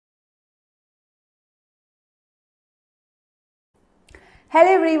Hello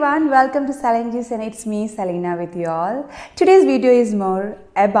everyone, welcome to Challenges and it's me Selena with you all. Today's video is more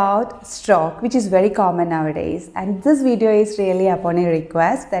about stroke, which is very common nowadays, and this video is really upon a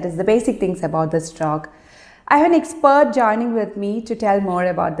request, that is the basic things about the stroke. I have an expert joining with me to tell more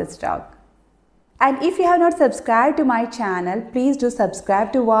about the stroke. And if you have not subscribed to my channel, please do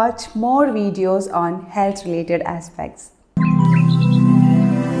subscribe to watch more videos on health related aspects.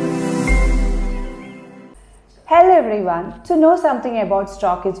 Hello everyone. To know something about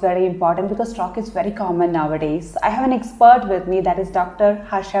stroke is very important because stroke is very common nowadays. I have an expert with me, that is Dr.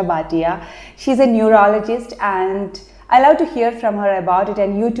 Harsha Bhatia. She's a neurologist and I love to hear from her about it,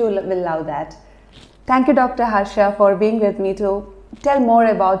 and you too will love that. Thank you, Dr. Harsha, for being with me to tell more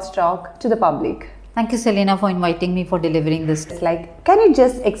about stroke to the public. Thank you, Selena, for inviting me for delivering this. Can you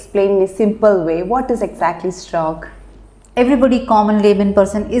just explain in a simple way what is exactly stroke? Everybody, common layman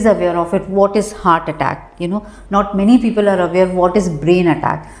person, is aware of it. What is heart attack? Not many people are aware what is brain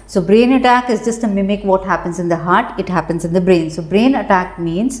attack. So brain attack is just a mimic what happens in the heart, it happens in the brain. So brain attack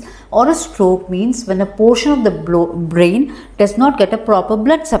means, or a stroke means, when a portion of the brain does not get a proper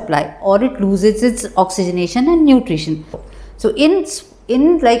blood supply or it loses its oxygenation and nutrition. So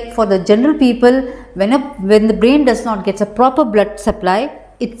for the general people, when the brain does not get a proper blood supply,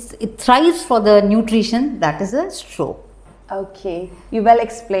 it thrives for the nutrition, that is a stroke. Okay, you well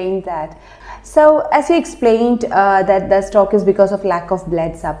explained that. So as you explained that the stroke is because of lack of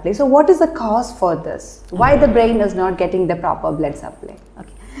blood supply. So what is the cause for this? Why the brain is not getting the proper blood supply?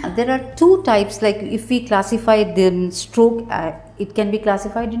 Okay. There are two types. Like if we classify the stroke, it can be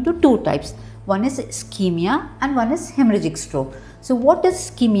classified into two types. One is ischemia and one is hemorrhagic stroke. So what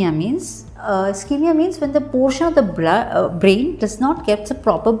does ischemia means? Ischemia means when the portion of the brain does not get a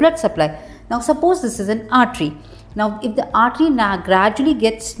proper blood supply. Now suppose this is an artery. Now if the artery gradually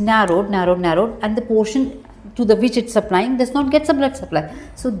gets narrowed and the portion to the which it's supplying does not get some blood supply,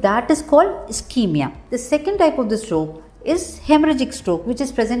 so that is called ischemia. The second type of the stroke is hemorrhagic stroke, which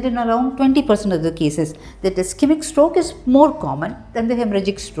is present in around 20% of the cases. The ischemic stroke is more common than the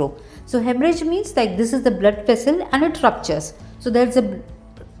hemorrhagic stroke. So hemorrhage means like this is the blood vessel and it ruptures. So there's a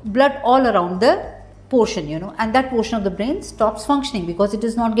blood all around the portion, and that portion of the brain stops functioning because it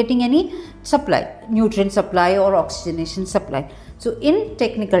is not getting any supply, nutrient supply or oxygenation supply. So in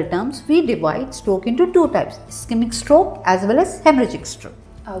technical terms, we divide stroke into two types, ischemic stroke as well as hemorrhagic stroke.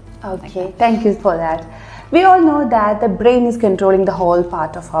 Okay, thank you for that. We all know that the brain is controlling the whole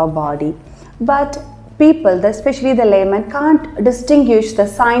part of our body, but people, especially the layman, can't distinguish the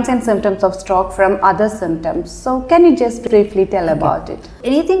signs and symptoms of stroke from other symptoms. So can you just briefly tell about it?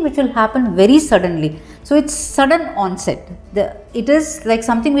 Anything which will happen very suddenly. So it's sudden onset. It is like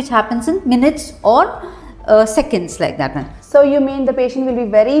something which happens in minutes or seconds, like that one. So you mean the patient will be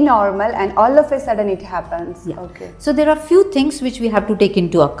very normal and all of a sudden it happens? Yeah. Okay. So there are few things which we have to take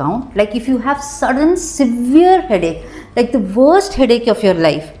into account. Like if you have sudden severe headache, like the worst headache of your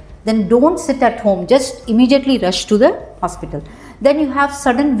life, then don't sit at home, just immediately rush to the hospital. Then you have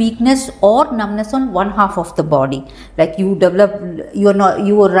sudden weakness or numbness on one half of the body, like you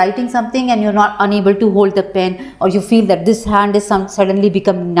were writing something and you're not unable to hold the pen, or you feel that this hand is suddenly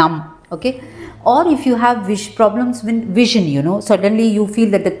become numb. Okay. Or if you have problems with vision, suddenly you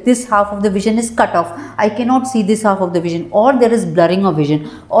feel that this half of the vision is cut off, I cannot see this half of the vision, or there is blurring of vision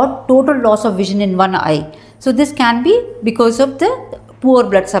or total loss of vision in one eye. So this can be because of the poor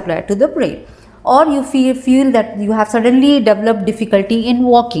blood supply to the brain. Or you feel that you have suddenly developed difficulty in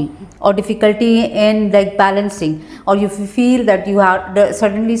walking or difficulty in like balancing, or you feel that you have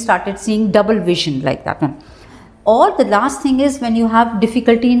suddenly started seeing double vision, like that one. Or the last thing is when you have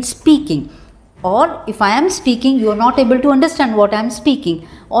difficulty in speaking, or if I am speaking, you are not able to understand what I am speaking,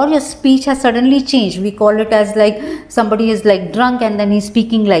 or your speech has suddenly changed. We call it as like somebody is like drunk and then he's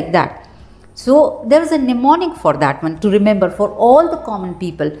speaking like that. So there is a mnemonic for that one to remember for all the common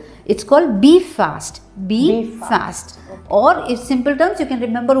people. It's called be fast. Be fast. Okay. Or in simple terms, you can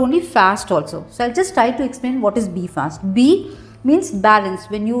remember only fast also. So I'll just try to explain what is be fast. B means balance.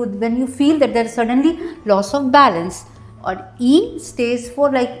 When you feel that there is suddenly loss of balance. Or E stays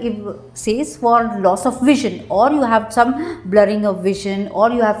for for loss of vision, or you have some blurring of vision, or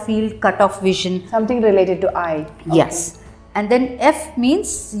you have feel cut off vision. Something related to eye. Okay. Yes. And then F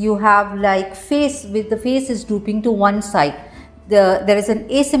means you have like face, with the face is drooping to one side. There is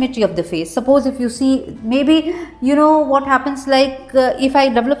an asymmetry of the face. Suppose if you see, maybe what happens, like if I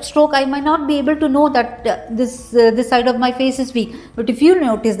develop stroke, I might not be able to know that this side of my face is weak. But if you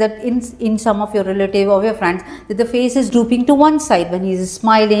notice that in some of your relative or your friends, that the face is drooping to one side when he is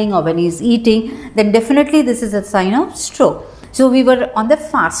smiling or when he is eating, then definitely this is a sign of stroke. So we were on the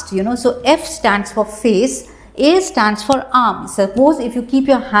FAST, so F stands for face, A stands for arm. Suppose if you keep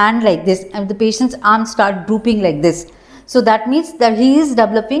your hand like this and the patient's arm start drooping like this, so that means that he is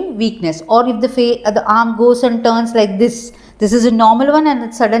developing weakness. Or if the arm goes and turns like this is a normal one,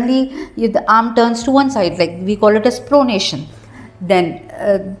 and suddenly if the arm turns to one side, like we call it as pronation,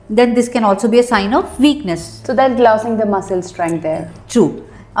 then this can also be a sign of weakness. So that's losing the muscle strength there. True.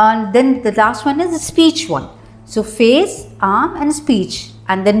 And then the last one is the speech one. So face, arm and speech.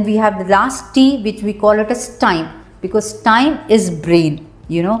 And then we have the last T, which we call it as time, because time is brain,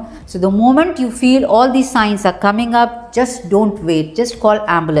 you know. So the moment you feel all these signs are coming up, just don't wait, just call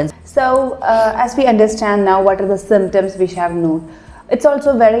ambulance. So as we understand now what are the symptoms we have known, it's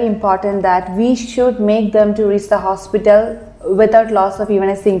also very important that we should make them to reach the hospital without loss of even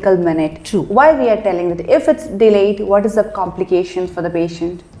a single minute. True. Why we are telling that if it's delayed, what is the complications for the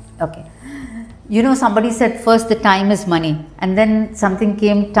patient? Okay. You know, somebody said first the time is money, and then something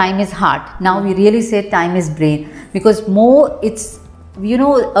came, time is heart. Now we really say time is brain, because more it's, you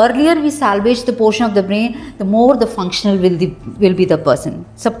know, earlier we salvaged the portion of the brain, the more the functional will be the person.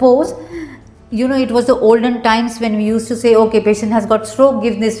 Suppose, you know, it was the olden times when we used to say, okay, patient has got stroke,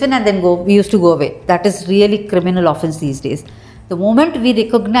 give this one and then go. We used to go away. That is really criminal offense these days. The moment we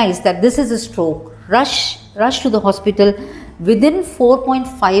recognize that this is a stroke, rush to the hospital. Within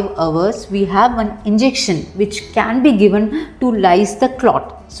 4.5 hours, we have an injection which can be given to lyse the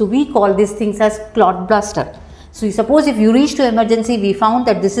clot. So we call these things as clot buster. So suppose if you reach to emergency, we found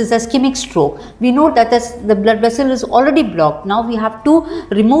that this is ischemic stroke. We know that the blood vessel is already blocked. Now we have to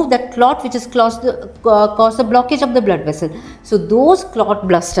remove that clot which has caused the blockage of the blood vessel. So those clot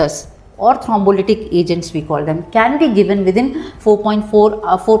blusters or thrombolytic agents, we call them, can be given within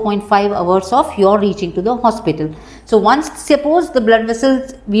 4.5 hours of your reaching to the hospital. So once, suppose the blood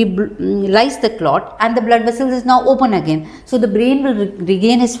vessels, we lyse the clot and the blood vessel is now open again. So the brain will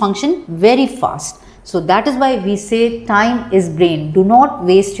regain its function very fast. So that is why we say time is brain. Do not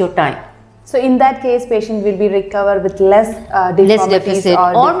waste your time. So in that case, patient will be recovered with less deficit,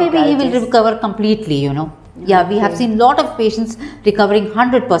 or maybe he will recover completely, you know. Yeah, we have seen lot of patients recovering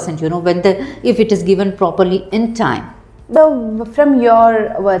 100%, you know, if it is given properly in time. Though from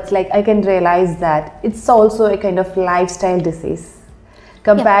your words, like I can realize that it's also a kind of lifestyle disease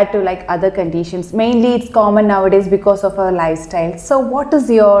compared to like other conditions. Mainly it's common nowadays because of our lifestyle. So what is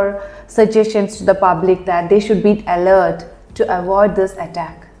your suggestions to the public that they should be alert to avoid this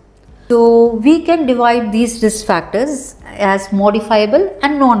attack? So we can divide these risk factors as modifiable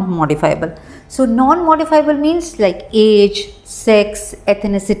and non-modifiable. So non-modifiable means like age, sex,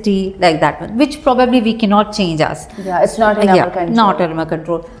 ethnicity, like that one, which probably we cannot change us. Yeah, it's not in our control. Not in our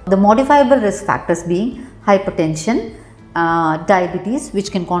control. The modifiable risk factors being hypertension, diabetes,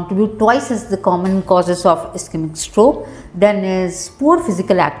 which can contribute twice as the common causes of ischemic stroke. Then is poor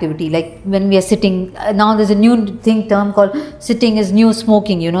physical activity, like when we are sitting. Now there's a new term called sitting is new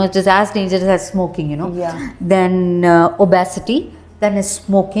smoking, you know, it is as dangerous as smoking, you know. Yeah. Then obesity, then is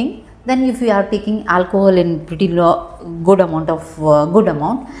smoking. Then if you are taking alcohol in pretty good amount,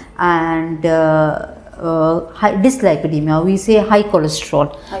 and high dyslipidemia, we say high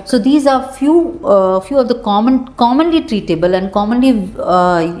cholesterol. So these are few of the commonly treatable and commonly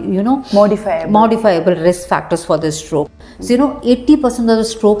you know, modifiable risk factors for the stroke. So you know, 80% of the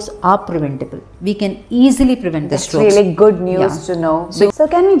strokes are preventable. We can easily prevent the strokes. That's really good news to know. So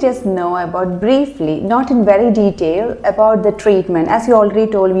can we just know about briefly, not in very detail, about the treatment? As you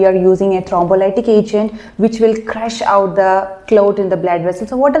already told, we are using a thrombolytic agent which will crush out the clot in the blood vessel.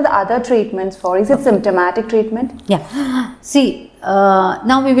 So what are the other treatments for? Is it symptomatic treatment? Yeah. See,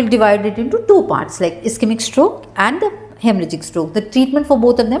 now we will divide it into two parts, like ischemic stroke and the hemorrhagic stroke. The treatment for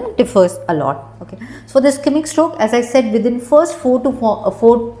both of them differs a lot. Okay. So for the ischemic stroke, as I said, within first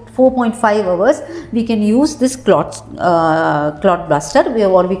 4.5 hours, we can use this clot buster,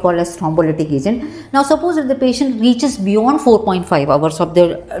 or we call as thrombolytic agent. Now suppose if the patient reaches beyond 4.5 hours of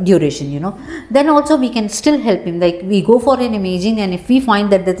the duration, you know, then also we can still help him. Like we go for an imaging, and if we find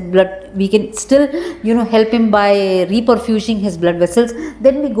that the blood, we can still, you know, help him by reperfusing his blood vessels.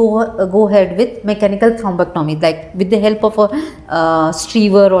 Then we go ahead with mechanical thrombectomy, like with the help of a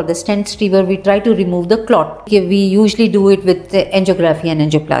streaver or the stent streaver, we try to remove the clot. Okay, we usually do it with angiography and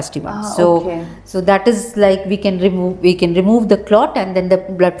angioplasty. So that is like we can remove the clot, and then the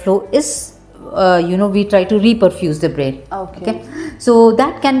blood flow is you know, we try to reperfuse the brain. Okay. So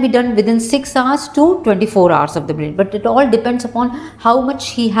that can be done within 6 hours to 24 hours of the brain, but it all depends upon how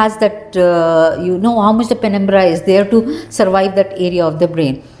much he has that you know, how much the penumbra is there to survive that area of the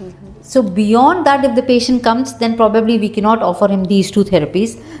brain. So beyond that, if the patient comes, then probably we cannot offer him these two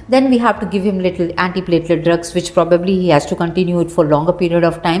therapies. Then we have to give him little antiplatelet drugs, which probably he has to continue it for longer period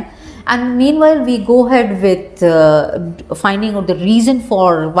of time. And meanwhile, we go ahead with finding out the reason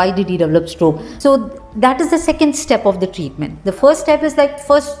for why did he develop stroke. So that is the second step of the treatment. The first step is like,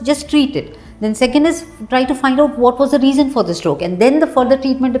 first just treat it. Then second is try to find out what was the reason for the stroke, and then the further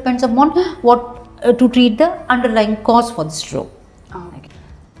treatment depends upon what to treat the underlying cause for the stroke.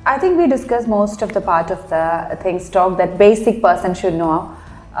 I think we discussed most of the part of the things talk that basic person should know.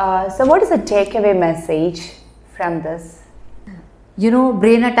 So what is the takeaway message from this? You know,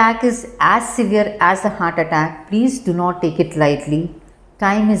 brain attack is as severe as a heart attack. Please do not take it lightly.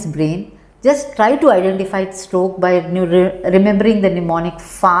 Time is brain. Just try to identify stroke by remembering the mnemonic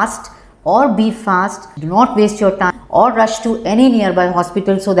FAST or be fast. Do not waste your time or rush to any nearby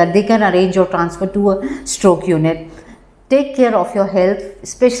hospital so that they can arrange your transfer to a stroke unit. Take care of your health,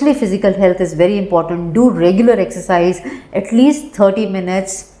 especially physical health is very important. Do regular exercise, at least 30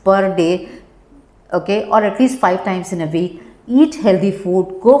 minutes per day, okay, or at least 5 times in a week. Eat healthy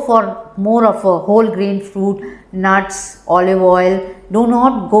food, go for more of a whole grain fruit, nuts, olive oil. Do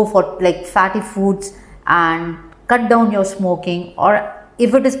not go for like fatty foods, and cut down your smoking, or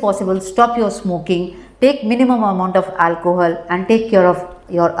if it is possible, stop your smoking. Take minimum amount of alcohol and take care of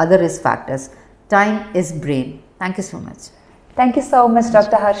your other risk factors. Time is brain. Thank you so much. Thank you so much,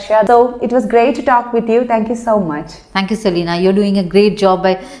 Dr. Harsha. So it was great to talk with you. Thank you so much. Thank you, Selena. You're doing a great job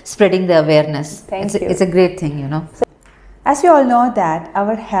by spreading the awareness. Thank you. It's a great thing, you know. So, as we all know that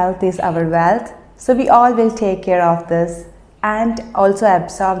our health is our wealth, so we all will take care of this and also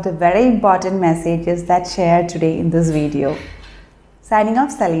absorb the very important messages that shared today in this video. Signing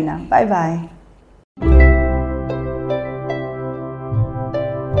off, Selena. Bye-bye.